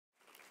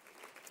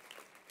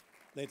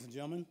Ladies and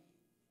gentlemen,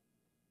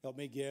 help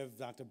me give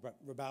Dr.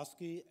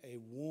 Hrabowski a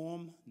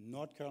warm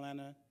North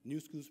Carolina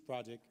New Schools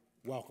Project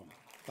welcome.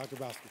 Dr.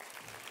 Hrabowski.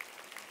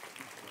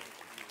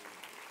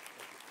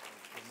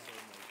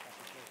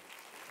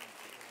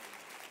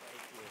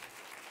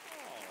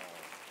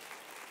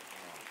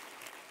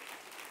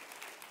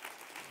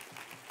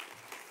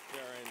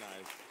 Very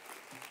nice.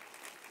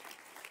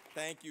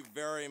 Thank you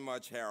very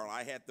much, Harold.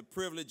 I had the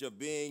privilege of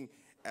being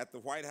at the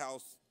White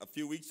House a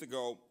few weeks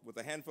ago with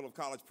a handful of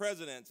college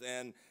presidents,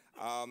 and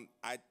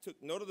I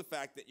took note of the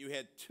fact that you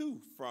had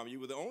you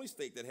were the only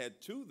state that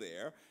had two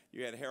there.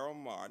 You had Harold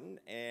Martin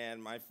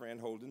and my friend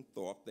Holden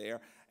Thorpe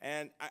there.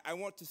 And I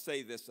want to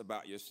say this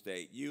about your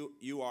state.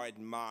 You are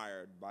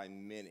admired by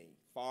many,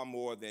 far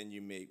more than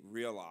you may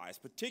realize,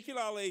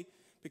 particularly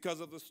because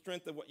of the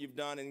strength of what you've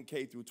done in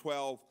K through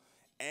 12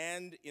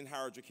 and in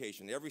higher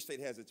education. Every state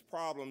has its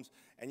problems,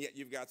 and yet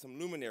you've got some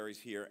luminaries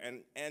here.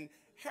 And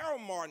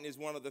Harold Martin is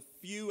one of the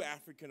few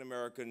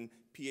African-American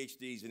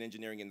PhDs in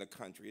engineering in the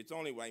country. It's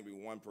only maybe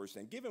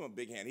 1%. Give him a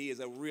big hand. He is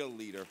a real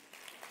leader.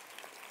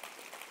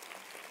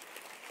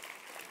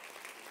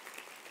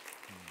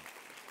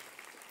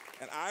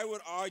 And I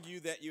would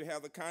argue that you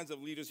have the kinds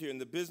of leaders here in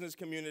the business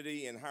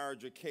community and higher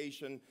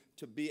education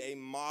to be a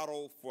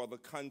model for the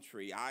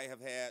country. I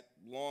have had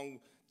long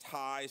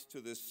ties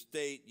to this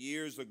state.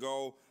 Years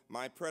ago,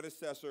 my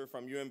predecessor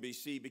from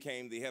UMBC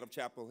became the head of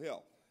Chapel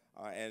Hill.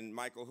 And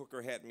Michael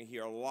Hooker had me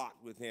here a lot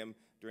with him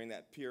during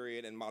that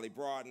period. And Molly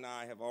Broad and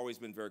I have always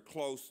been very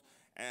close.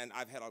 And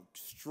I've had a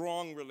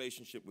strong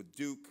relationship with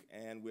Duke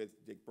and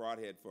with Dick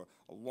Broadhead for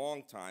a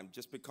long time,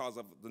 just because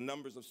of the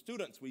numbers of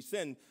students we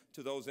send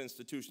to those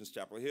institutions,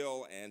 Chapel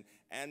Hill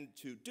and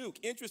to Duke.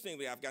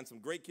 Interestingly, I've gotten some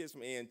great kids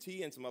from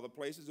A&T and some other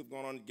places who've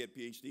gone on to get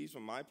PhDs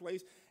from my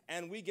place.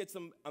 And we get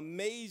some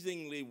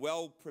amazingly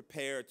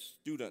well-prepared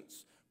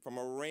students from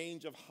a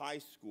range of high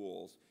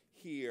schools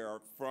here,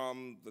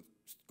 from the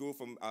School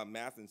for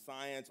Math and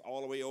Science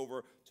all the way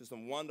over to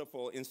some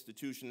wonderful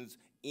institutions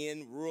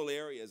in rural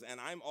areas.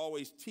 And I'm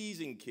always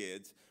teasing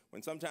kids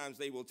when sometimes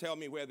they will tell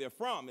me where they're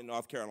from in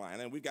North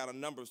Carolina, and we've got a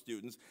number of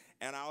students,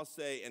 and I'll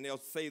say, and they'll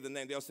say the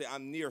name, they'll say,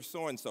 I'm near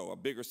so-and-so, a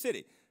bigger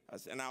city.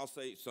 And I'll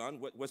say, son,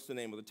 what's the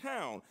name of the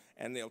town?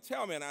 And they'll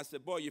tell me, and I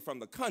said, boy, you're from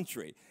the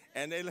country.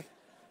 And they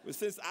But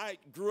since I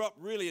grew up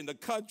really in the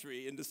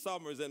country in the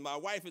summers, and my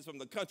wife is from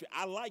the country,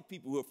 I like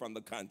people who are from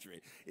the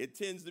country. It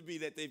tends to be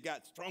that they've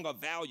got stronger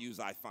values,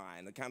 I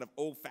find, a kind of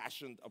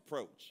old-fashioned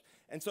approach.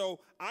 And so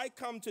I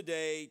come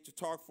today to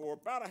talk for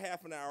about a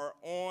half an hour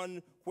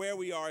on where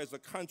we are as a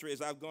country, as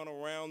I've gone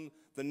around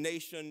the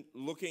nation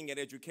looking at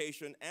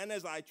education, and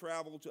as I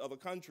travel to other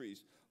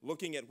countries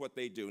looking at what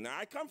they do. Now,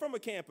 I come from a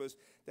campus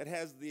that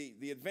has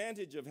the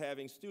advantage of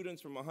having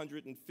students from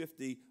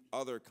 150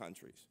 other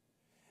countries.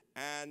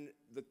 And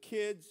the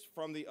kids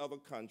from the other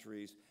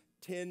countries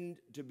tend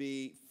to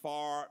be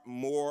far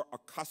more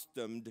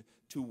accustomed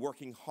to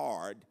working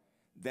hard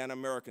than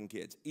American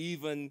kids,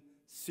 even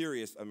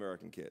serious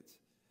American kids.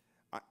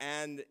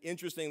 And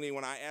interestingly,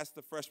 when I asked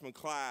the freshman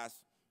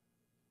class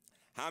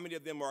how many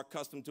of them are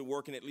accustomed to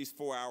working at least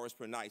 4 hours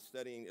per night,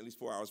 studying at least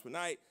 4 hours per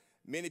night,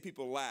 many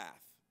people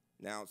laugh.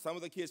 Now, some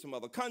of the kids from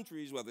other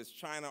countries, whether it's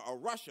China or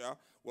Russia,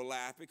 will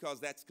laugh because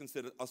that's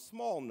considered a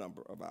small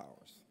number of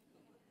hours.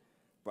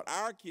 But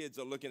our kids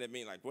are looking at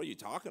me like, what are you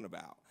talking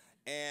about?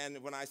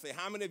 And when I say,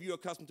 how many of you are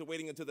accustomed to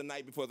waiting until the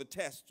night before the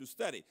test to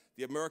study?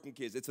 The American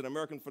kids, it's an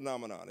American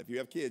phenomenon. If you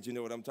have kids, you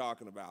know what I'm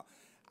talking about.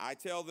 I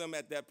tell them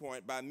at that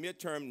point, by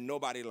midterm,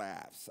 nobody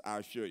laughs, I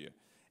assure you.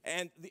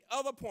 And the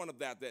other point of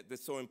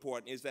that's so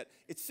important is that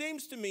it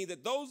seems to me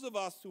that those of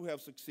us who have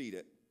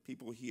succeeded,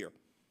 people here,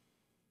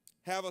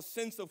 have a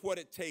sense of what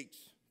it takes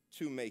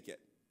to make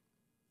it.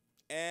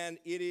 And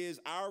it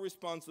is our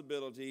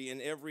responsibility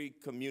in every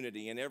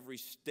community, in every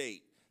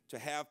state, to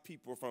have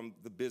people from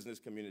the business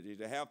community,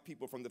 to have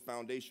people from the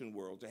foundation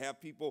world, to have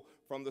people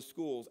from the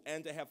schools,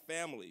 and to have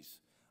families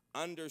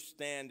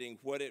understanding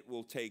what it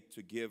will take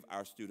to give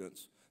our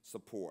students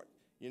support.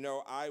 You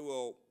know, I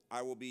will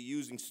be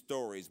using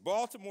stories.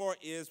 Baltimore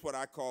is what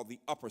I call the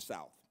Upper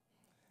South.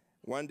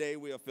 One day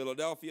we're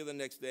Philadelphia, the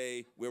next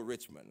day we're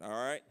Richmond, all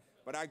right?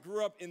 But I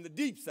grew up in the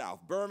Deep South,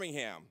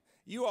 Birmingham.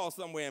 You all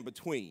somewhere in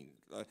between.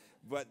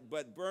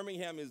 But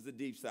Birmingham is the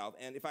Deep South.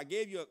 And if I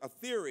gave you a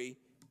theory,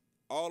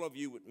 all of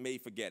you may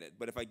forget it.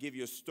 But if I give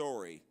you a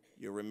story,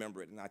 you'll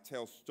remember it. And I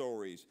tell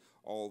stories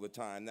all the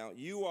time. Now,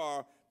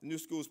 the New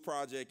Schools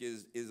Project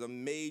is a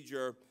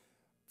major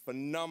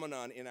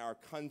phenomenon in our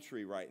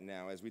country right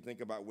now as we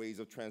think about ways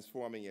of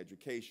transforming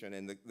education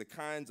and the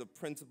kinds of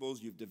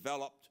principles you've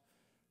developed.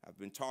 I've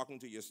been talking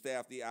to your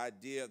staff, the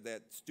idea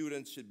that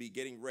students should be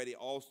getting ready,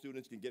 all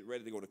students can get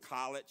ready to go to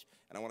college.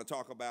 And I want to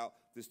talk about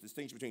this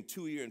distinction between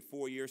 2-year and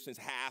 4 years, since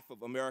half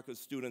of America's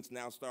students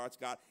now start,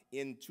 Scott,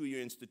 in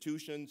 2-year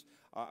institutions.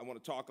 I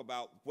want to talk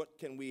about what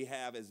can we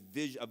have as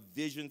a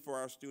vision for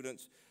our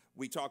students.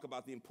 We talk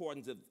about the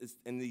importance of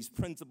and these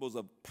principles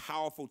of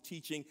powerful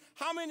teaching.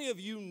 How many of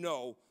you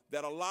know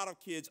that a lot of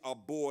kids are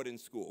bored in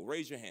school?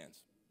 Raise your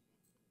hands.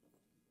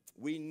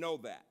 We know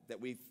that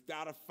we've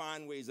got to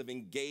find ways of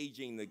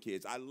engaging the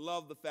kids. I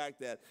love the fact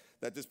that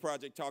this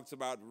project talks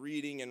about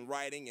reading and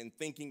writing and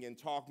thinking and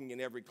talking in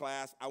every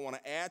class. I want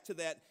to add to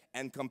that,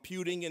 and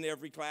computing in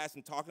every class,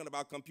 and talking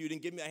about computing.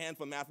 Give me a hand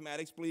for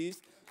mathematics, please,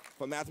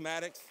 for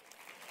mathematics.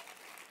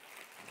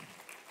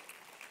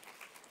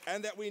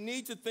 And that we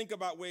need to think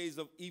about ways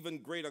of even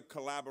greater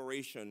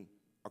collaboration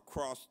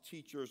across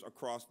teachers,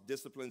 across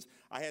disciplines.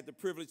 I had the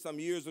privilege some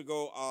years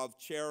ago of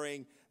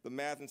chairing the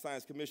Math and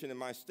Science Commission in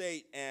my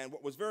state, and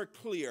what was very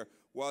clear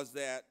was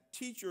that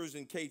teachers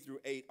in K through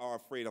 8 are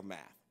afraid of math.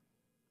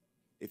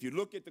 If you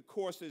look at the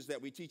courses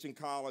that we teach in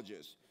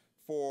colleges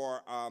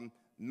for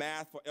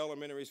math for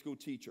elementary school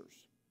teachers,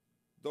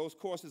 those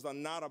courses are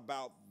not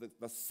about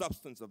the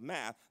substance of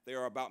math, they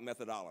are about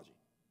methodology.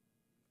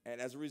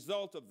 And as a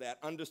result of that,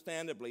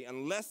 understandably,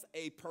 unless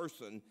a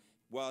person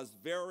was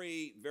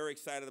very, very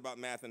excited about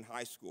math in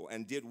high school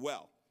and did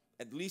well,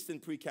 at least in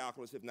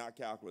pre-calculus, if not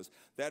calculus,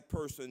 that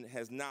person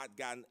has not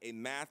gotten a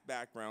math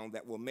background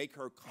that will make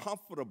her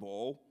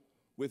comfortable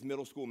with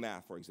middle school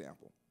math, for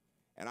example.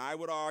 And I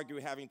would argue,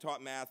 having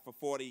taught math for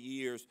 40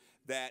 years,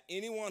 that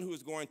anyone who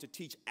is going to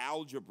teach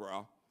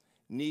algebra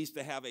needs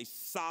to have a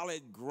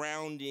solid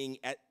grounding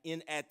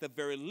at the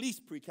very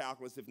least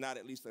pre-calculus, if not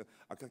at least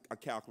a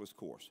calculus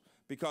course.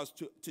 Because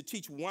to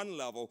teach one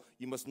level,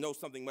 you must know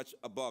something much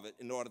above it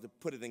in order to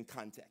put it in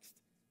context.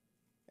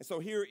 And so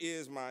here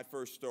is my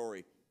first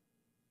story.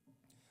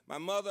 My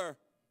mother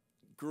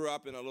grew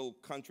up in a little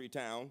country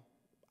town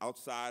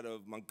outside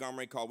of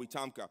Montgomery called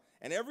Wetumpka.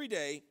 And every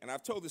day, and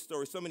I've told this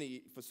story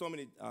for so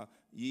many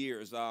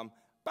years.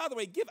 By the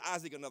way, give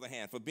Isaac another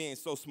hand for being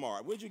so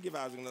smart. Would you give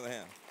Isaac another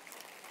hand?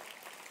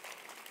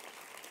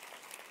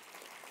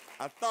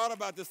 I thought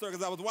about this story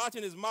because I was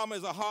watching his mama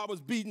as her heart was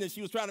beating and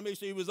she was trying to make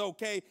sure he was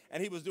okay,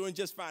 and he was doing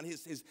just fine.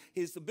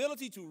 His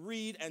ability to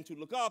read and to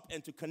look up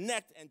and to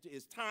connect and to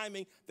his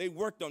timing, they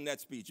worked on that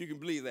speech. You can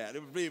believe that.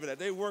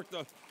 They worked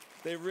on,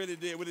 they really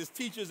did, with his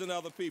teachers and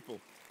other people.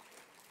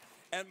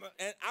 And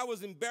I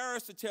was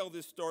embarrassed to tell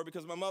this story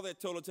because my mother had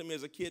told it to me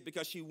as a kid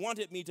because she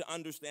wanted me to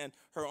understand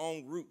her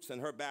own roots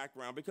and her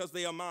background because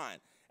they are mine.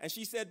 And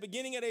she said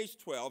beginning at age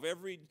 12,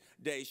 every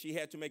day she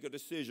had to make a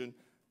decision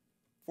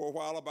for a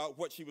while about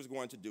what she was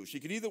going to do. She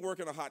could either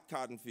work in a hot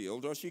cotton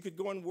field or she could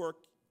go and work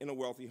in a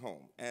wealthy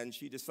home. And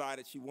she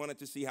decided she wanted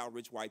to see how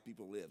rich white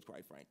people lived,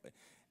 quite frankly.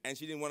 And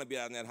she didn't want to be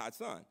out in that hot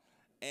sun.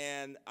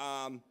 And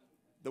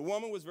the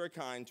woman was very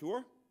kind to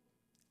her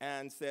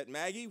and said,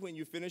 Maggie, when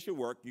you finish your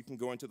work, you can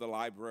go into the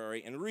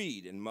library and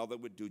read. And Mother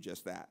would do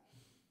just that.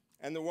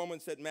 And the woman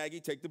said, Maggie,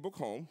 take the book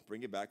home,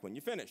 bring it back when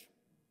you finish.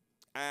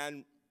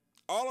 And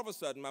all of a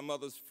sudden, my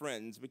mother's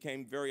friends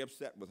became very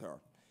upset with her,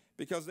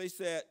 because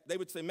they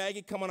would say,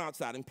 Maggie, come on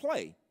outside and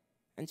play.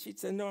 And she'd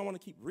say, no, I want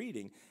to keep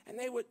reading. And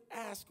they would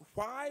ask,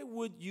 why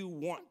would you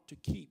want to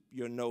keep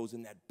your nose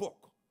in that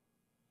book?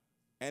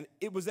 And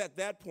it was at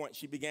that point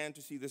she began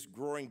to see this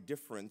growing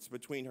difference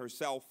between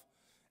herself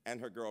and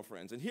her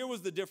girlfriends. And here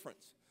was the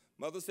difference.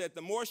 Mother said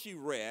the more she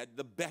read,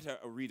 the better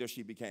a reader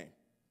she became.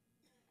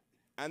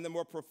 And the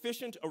more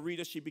proficient a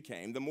reader she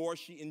became, the more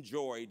she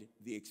enjoyed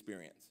the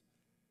experience.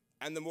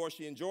 And the more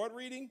she enjoyed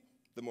reading,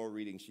 the more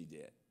reading she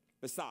did.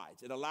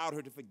 Besides, it allowed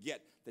her to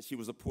forget that she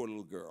was a poor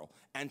little girl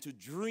and to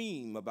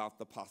dream about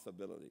the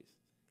possibilities.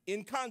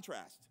 In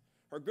contrast,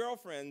 her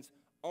girlfriends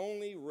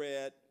only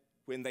read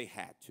when they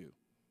had to,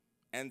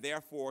 and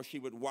therefore she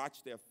would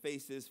watch their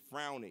faces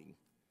frowning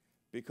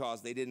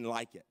because they didn't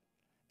like it.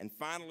 And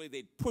finally,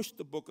 they'd push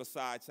the book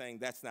aside saying,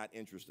 that's not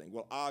interesting.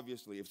 Well,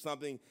 obviously,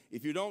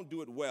 if you don't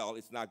do it well,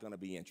 it's not going to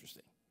be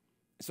interesting.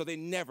 So they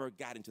never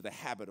got into the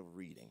habit of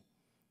reading.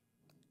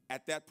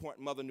 At that point,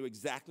 Mother knew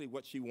exactly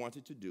what she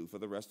wanted to do for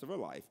the rest of her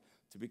life,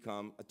 to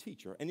become a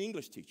teacher, an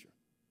English teacher.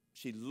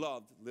 She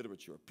loved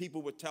literature.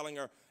 People were telling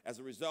her, as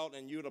a result,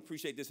 and you'll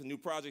appreciate this in new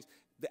projects,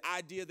 the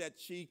idea that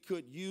she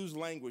could use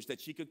language,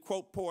 that she could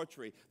quote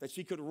poetry, that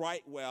she could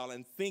write well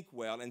and think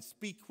well and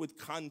speak with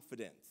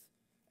confidence.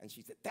 And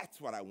she said,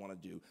 that's what I want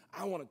to do.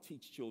 I want to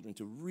teach children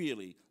to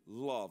really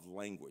love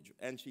language.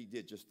 And she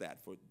did just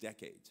that for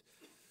decades.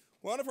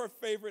 One of her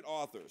favorite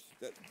authors,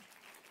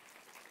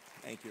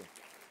 thank you.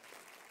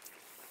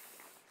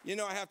 You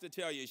know, I have to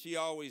tell you, she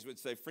always would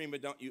say,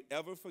 Freeman, don't you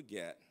ever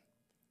forget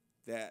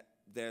that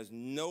there's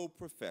no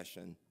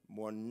profession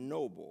more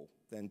noble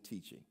than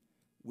teaching.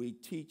 We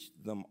teach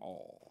them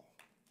all.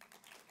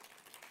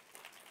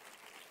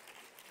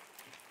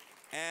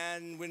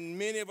 And when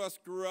many of us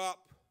grew up,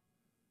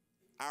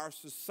 our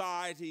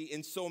society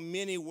in so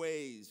many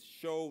ways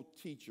showed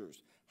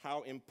teachers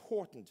how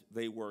important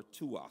they were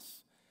to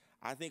us.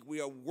 I think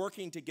we are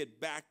working to get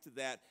back to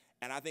that.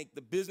 And I think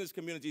the business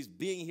community's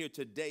being here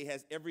today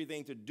has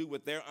everything to do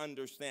with their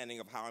understanding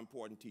of how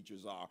important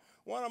teachers are.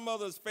 One of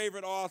Mother's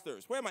favorite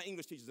authors. Where are my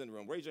English teachers in the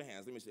room? Raise your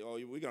hands. Let me see. Oh,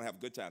 we're going to have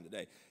a good time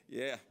today.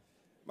 Yeah.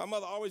 My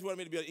mother always wanted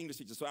me to be an English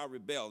teacher, so I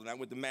rebelled, and I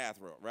went the math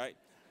route, right?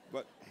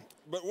 But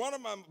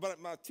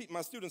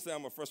my students say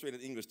I'm a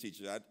frustrated English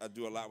teacher. I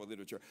do a lot with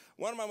literature.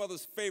 One of my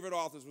mother's favorite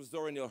authors was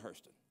Zora Neale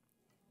Hurston.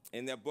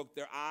 In their book,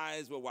 their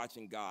eyes were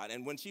watching God.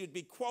 And when she would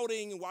be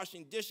quoting and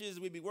washing dishes,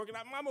 we'd be working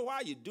out, Mama, why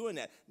are you doing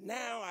that?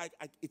 Now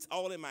it's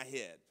all in my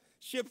head.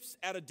 Ships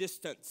at a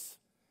distance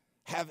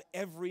have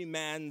every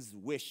man's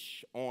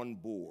wish on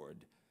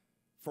board.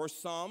 For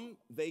some,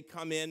 they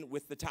come in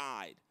with the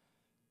tide.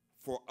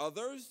 For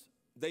others,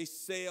 they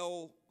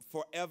sail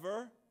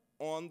forever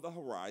on the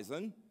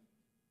horizon,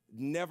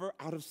 never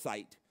out of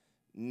sight,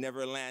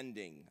 never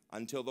landing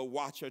until the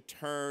watcher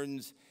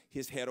turns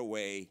his head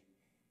away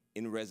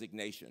in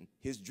resignation.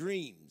 His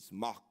dreams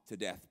mocked to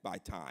death by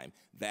time.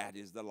 That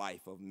is the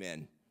life of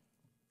men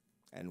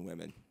and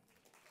women.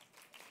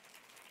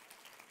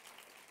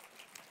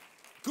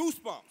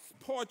 Goosebumps,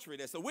 poetry.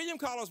 So William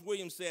Carlos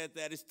Williams said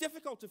that it's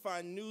difficult to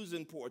find news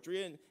in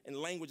poetry and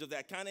language of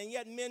that kind, and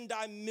yet men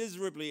die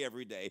miserably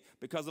every day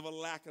because of a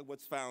lack of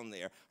what's found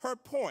there. Her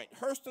point,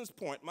 Hurston's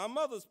point, my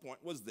mother's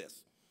point was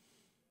this.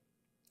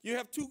 You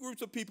have two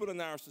groups of people in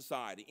our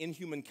society, in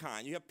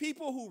humankind. You have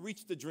people who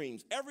reach the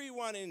dreams.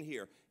 Everyone in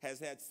here has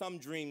had some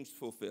dreams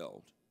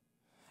fulfilled.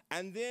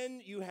 And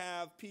then you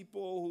have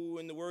people who,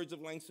 in the words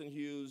of Langston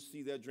Hughes,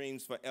 see their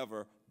dreams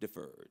forever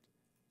deferred.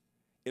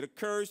 It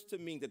occurs to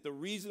me that the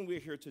reason we're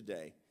here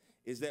today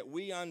is that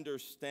we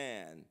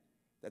understand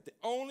that the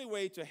only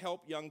way to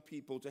help young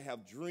people to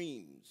have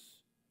dreams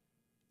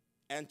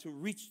and to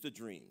reach the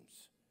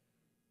dreams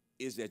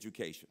is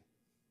education.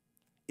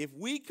 If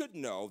we could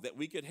know that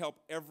we could help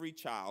every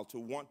child to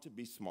want to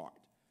be smart,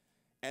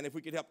 and if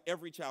we could help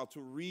every child to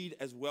read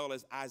as well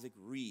as Isaac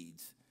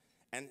reads,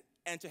 and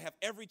to have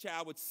every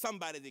child with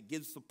somebody that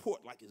gives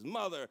support, like his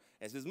mother,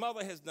 as his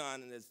mother has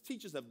done and as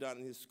teachers have done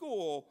in his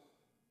school,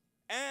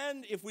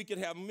 and if we could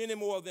have many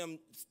more of them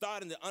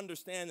starting to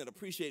understand and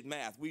appreciate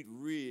math, we'd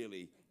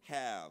really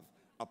have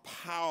a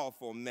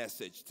powerful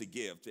message to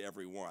give to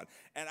everyone.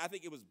 And I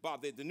think it was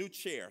Bob, the new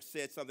chair,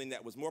 said something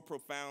that was more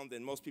profound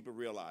than most people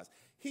realize.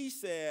 He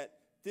said,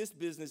 this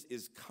business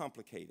is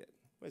complicated.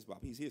 Where's Bob?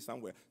 He's here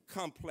somewhere.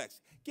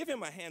 Complex. Give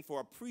him a hand for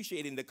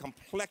appreciating the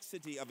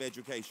complexity of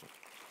education.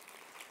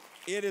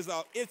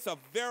 It's a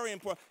very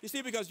important, you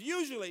see, because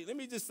usually, let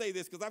me just say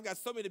this, because I've got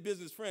so many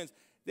business friends,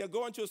 they'll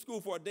go into a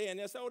school for a day and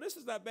they'll say, oh, this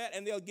is not bad,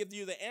 and they'll give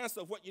you the answer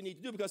of what you need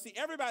to do, because see,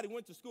 everybody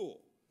went to school.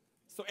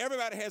 So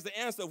everybody has the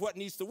answer of what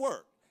needs to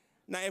work.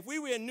 Now, if we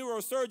were in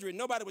neurosurgery,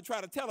 nobody would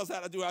try to tell us how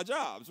to do our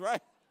jobs,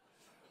 right?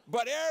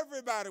 But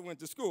everybody went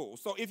to school.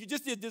 So if you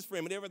just did this for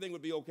him, everything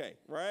would be okay,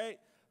 right?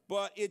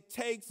 But it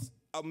takes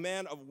a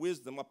man of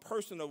wisdom, a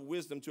person of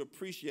wisdom, to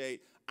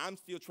appreciate, I'm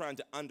still trying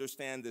to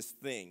understand this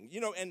thing.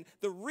 You know, and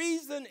the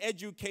reason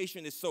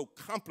education is so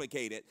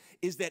complicated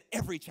is that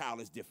every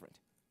child is different.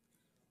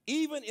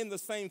 Even in the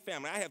same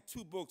family. I have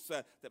two books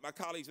that my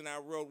colleagues and I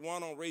wrote,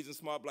 one on raising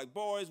smart black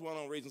boys, one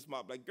on raising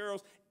smart black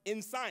girls,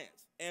 in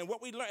science. And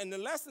what we learn, and the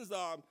lessons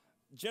are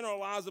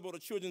generalizable to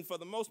children for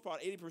the most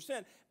part,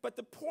 80%. But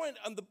the point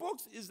of the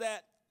books is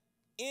that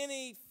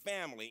any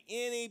family,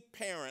 any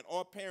parent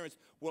or parents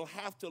will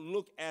have to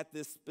look at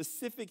the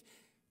specific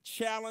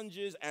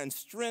challenges and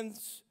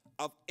strengths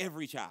of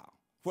every child.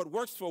 What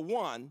works for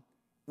one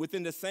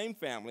within the same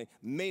family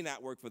may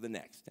not work for the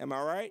next. Am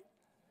I right?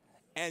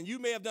 And you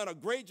may have done a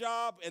great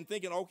job in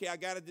thinking, okay, I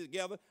got it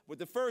together. With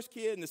the first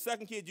kid and the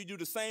second kid, you do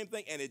the same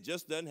thing, and it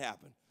just doesn't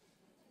happen.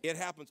 It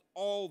happens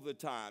all the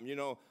time. You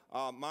know,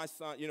 my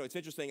son, you know, it's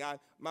interesting.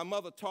 My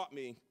mother taught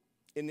me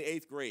in the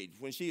 8th grade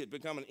when she had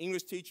become an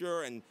English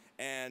teacher, and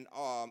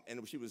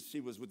she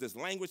was with this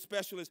language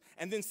specialist.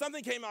 And then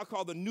something came out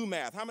called the new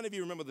math. How many of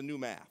you remember the new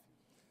math?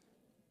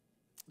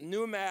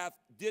 New math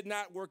did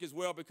not work as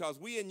well because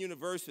we in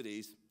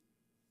universities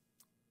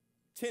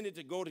tended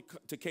to go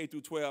to K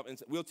through 12 and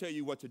say, we'll tell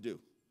you what to do.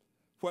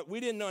 What we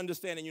didn't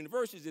understand in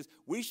universities is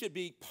we should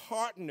be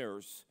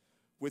partners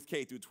with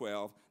K through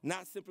 12,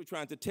 not simply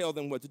trying to tell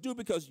them what to do,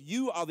 because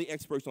you are the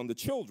experts on the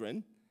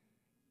children,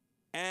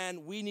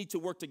 and we need to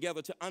work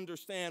together to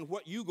understand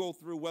what you go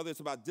through, whether it's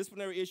about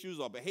disciplinary issues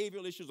or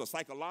behavioral issues or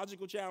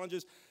psychological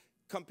challenges,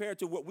 compared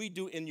to what we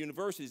do in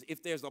universities.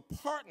 If there's a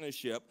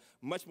partnership,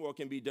 much more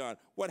can be done.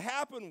 What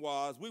happened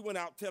was we went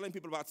out telling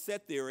people about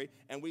set theory,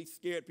 and we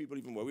scared people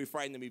even more. We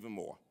frightened them even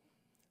more.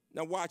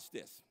 Now watch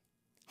this.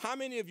 How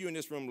many of you in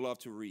this room love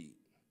to read?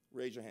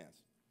 Raise your hands.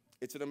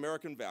 It's an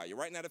American value.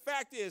 Right now, the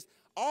fact is,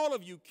 all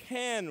of you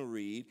can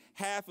read.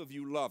 Half of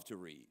you love to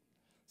read.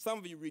 Some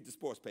of you read the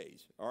sports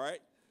page, all right?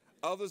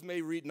 Others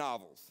may read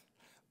novels.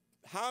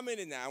 How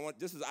many now?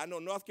 I know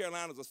North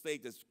Carolina is a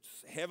state that's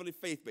heavily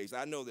faith-based.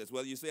 I know this.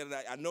 Whether you say it or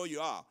not, I know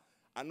you are.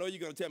 I know you're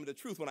going to tell me the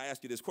truth when I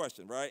ask you this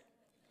question, right?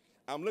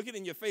 I'm looking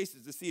in your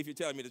faces to see if you're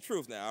telling me the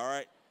truth now, all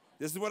right?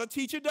 This is what a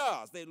teacher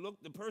does.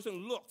 The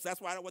person looks. That's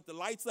why I want the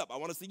lights up. I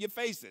want to see your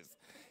faces.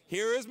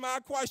 Here is my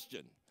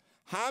question.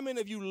 How many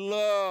of you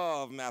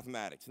love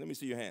mathematics? Let me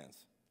see your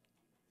hands.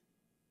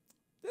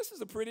 This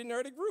is a pretty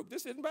nerdy group.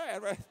 This isn't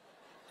bad, right?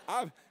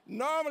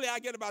 Normally, I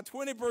get about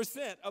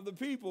 20% of the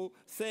people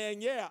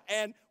saying yeah.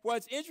 And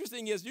what's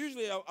interesting is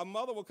usually a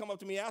mother will come up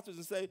to me afterwards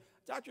and say,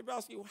 Dr.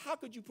 Hrabowski, how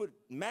could you put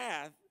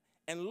math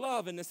and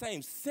love in the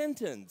same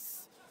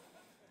sentence?